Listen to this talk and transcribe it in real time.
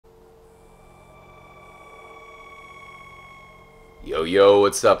Yo,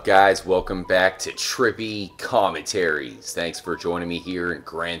 what's up guys? Welcome back to Trippy Commentaries. Thanks for joining me here in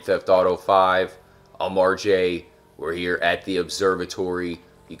Grand Theft Auto 5. I'm RJ. We're here at the observatory.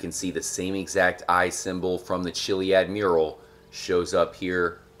 You can see the same exact eye symbol from the Chiliad mural shows up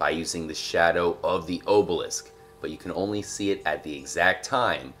here by using the shadow of the obelisk. But you can only see it at the exact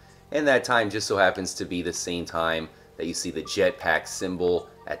time. And that time just so happens to be the same time that you see the Jetpack symbol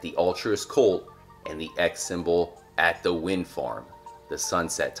at the Ultras Colt and the X symbol at the wind farm, the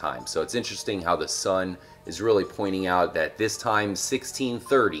sunset time. So it's interesting how the sun is really pointing out that this time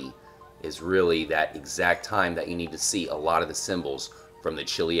 1630 is really that exact time that you need to see a lot of the symbols from the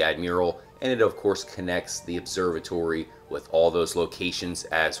Chiliad mural, and it of course connects the observatory with all those locations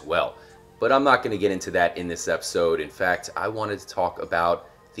as well. But I'm not going to get into that in this episode. In fact, I wanted to talk about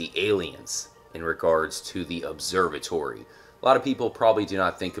the aliens in regards to the observatory. A lot of people probably do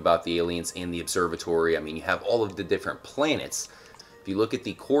not think about the aliens in the observatory. I mean, you have all of the different planets. If you look at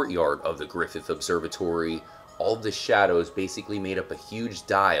the courtyard of the Griffith Observatory, all of the shadows basically made up a huge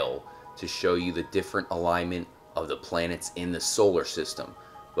dial to show you the different alignment of the planets in the solar system.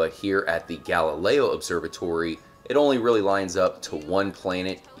 But here at the Galileo Observatory, it only really lines up to one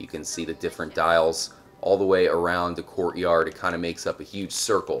planet. You can see the different dials all the way around the courtyard. It kind of makes up a huge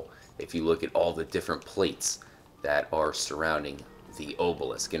circle if you look at all the different plates that are surrounding the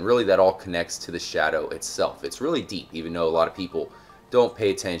obelisk. And really that all connects to the shadow itself. It's really deep, even though a lot of people don't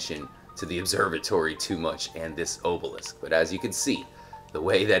pay attention to the observatory too much and this obelisk. But as you can see, the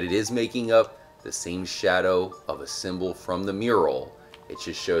way that it is making up the same shadow of a symbol from the mural, it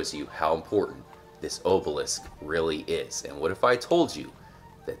just shows you how important this obelisk really is. And what if I told you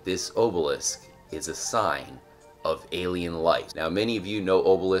that this obelisk is a sign of alien life? Now, many of you know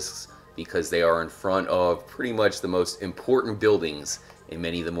obelisks because they are in front of pretty much the most important buildings in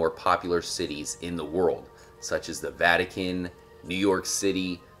many of the more popular cities in the world, such as the Vatican, New York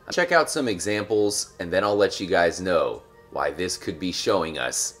City. Check out some examples and then I'll let you guys know why this could be showing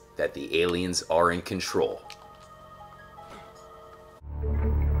us that the aliens are in control.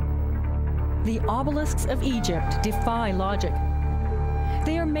 The obelisks of Egypt defy logic.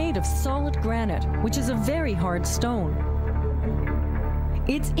 They are made of solid granite, which is a very hard stone.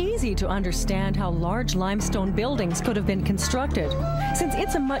 It's easy to understand how large limestone buildings could have been constructed, since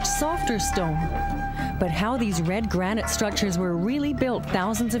it's a much softer stone. But how these red granite structures were really built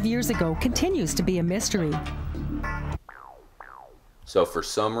thousands of years ago continues to be a mystery. So for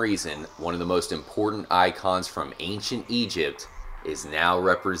some reason, one of the most important icons from ancient Egypt is now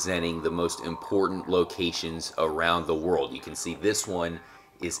representing the most important locations around the world. You can see this one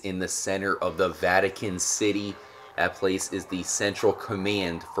is in the center of the Vatican City. That place is the central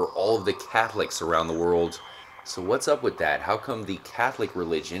command for all of the Catholics around the world. So what's up with that? How come the Catholic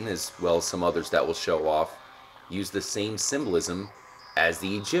religion, as well as some others that will show off, use the same symbolism as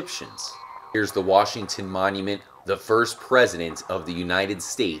the Egyptians? Here's the Washington Monument, the first president of the United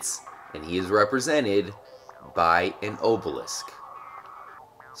States, and he is represented by an obelisk.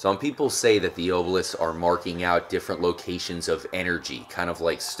 Some people say that the obelisks are marking out different locations of energy, kind of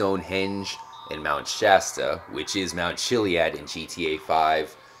like Stonehenge and Mount Shasta, which is Mount Chiliad in GTA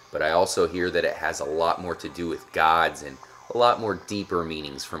 5, but I also hear that it has a lot more to do with gods and a lot more deeper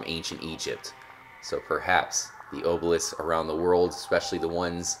meanings from ancient Egypt. So perhaps the obelisks around the world, especially the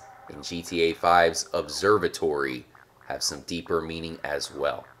ones in GTA 5's observatory, have some deeper meaning as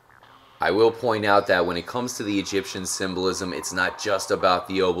well. I will point out that when it comes to the Egyptian symbolism, it's not just about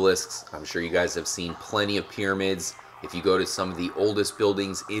the obelisks. I'm sure you guys have seen plenty of pyramids. If you go to some of the oldest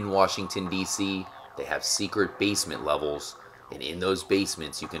buildings in Washington, D.C., they have secret basement levels, and in those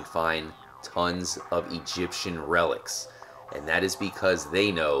basements you can find tons of Egyptian relics. And that is because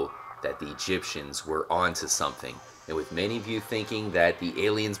they know that the Egyptians were onto something. And with many of you thinking that the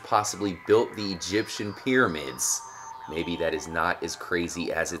aliens possibly built the Egyptian pyramids, maybe that is not as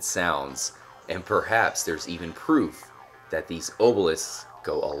crazy as it sounds. And perhaps there's even proof that these obelisks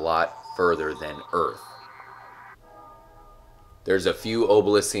go a lot further than Earth. There's a few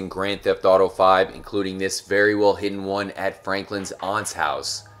obelisks in Grand Theft Auto 5, including this very well hidden one at Franklin's aunt's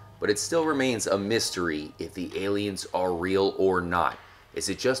house. But it still remains a mystery if the aliens are real or not. Is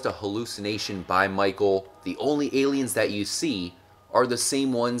it just a hallucination by Michael? The only aliens that you see are the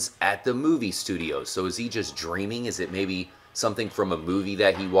same ones at the movie studio. So is he just dreaming? Is it maybe something from a movie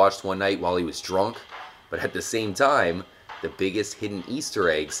that he watched one night while he was drunk? But at the same time, the biggest hidden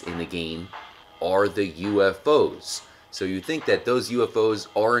Easter eggs in the game are the UFOs. So you think that those UFOs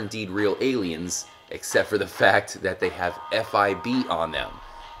are indeed real aliens, except for the fact that they have FIB on them.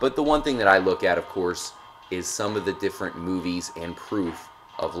 But the one thing that I look at, of course, is some of the different movies and proof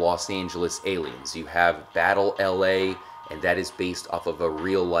of Los Angeles aliens. You have Battle LA and that is based off of a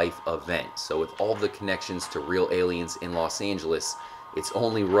real-life event. So with all the connections to real aliens in Los Angeles, it's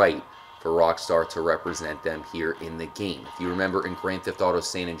only right for Rockstar to represent them here in the game. If you remember in Grand Theft Auto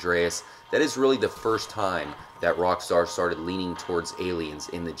San Andreas, that is really the first time that Rockstar started leaning towards aliens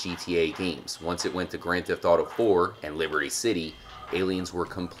in the GTA games. Once it went to Grand Theft Auto 4 and Liberty City, aliens were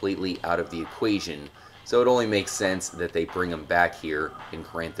completely out of the equation, so it only makes sense that they bring them back here in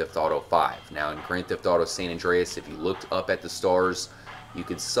Grand Theft Auto 5. Now in Grand Theft Auto San Andreas, if you looked up at the stars, you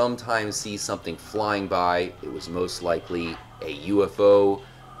could sometimes see something flying by. It was most likely a UFO,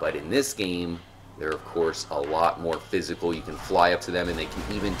 but in this game, they're of course a lot more physical. You can fly up to them and they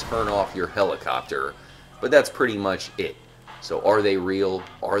can even turn off your helicopter, but that's pretty much it. So are they real?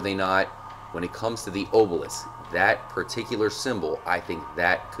 Are they not? When it comes to the Obelisk, that particular symbol, I think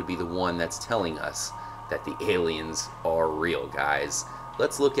that could be the one that's telling us that the aliens are real, guys.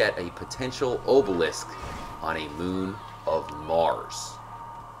 Let's look at a potential obelisk on a moon of Mars.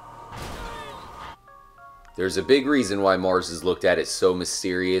 There's a big reason why Mars is looked at as so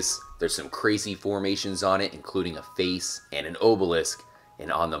mysterious. There's some crazy formations on it, including a face and an obelisk. And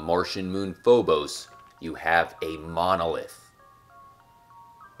on the Martian moon Phobos, you have a monolith.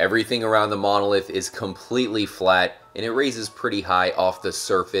 Everything around the monolith is completely flat, and it raises pretty high off the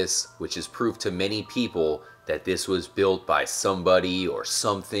surface, which is proof to many people that this was built by somebody or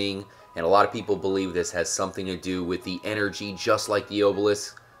something. And a lot of people believe this has something to do with the energy, just like the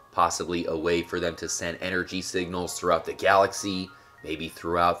obelisk. Possibly a way for them to send energy signals throughout the galaxy, maybe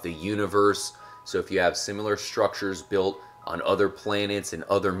throughout the universe. So if you have similar structures built on other planets and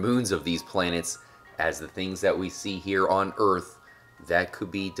other moons of these planets as the things that we see here on Earth, that could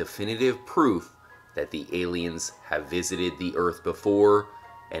be definitive proof that the aliens have visited the Earth before,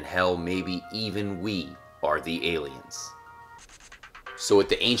 and hell, maybe even we are the aliens. So with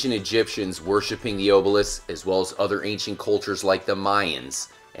the ancient Egyptians worshiping the obelisk, as well as other ancient cultures like the Mayans,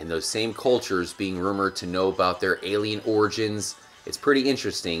 and those same cultures being rumored to know about their alien origins, it's pretty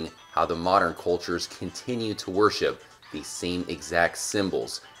interesting how the modern cultures continue to worship these same exact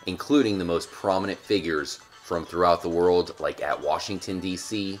symbols, including the most prominent figures from throughout the world, like at Washington,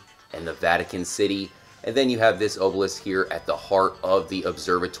 D.C. and the Vatican City. And then you have this obelisk here at the heart of the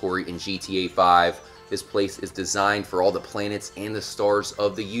observatory in GTA 5. This place is designed for all the planets and the stars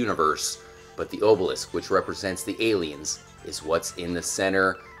of the universe, but the obelisk, which represents the aliens, is what's in the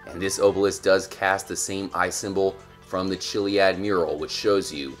center. And this obelisk does cast the same eye symbol from the Chiliad mural, which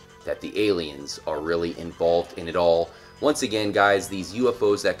shows you that the aliens are really involved in it all. Once again, guys, these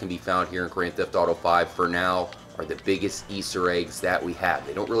UFOs that can be found here in Grand Theft Auto 5 for now are the biggest Easter eggs that we have.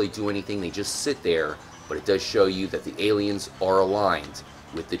 They don't really do anything, they just sit there, but it does show you that the aliens are aligned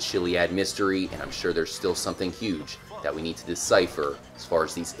with the Chiliad Mystery, and I'm sure there's still something huge that we need to decipher as far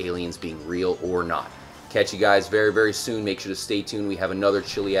as these aliens being real or not. Catch you guys very, very soon. Make sure to stay tuned. We have another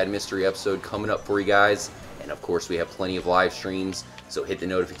Chiliad Mystery episode coming up for you guys. And of course, we have plenty of live streams, so hit the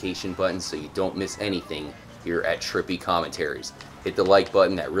notification button so you don't miss anything here at Trippy Commentaries. Hit the like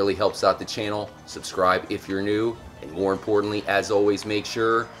button, that really helps out the channel. Subscribe if you're new. And more importantly, as always, make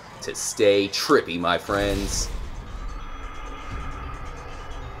sure to stay trippy, my friends.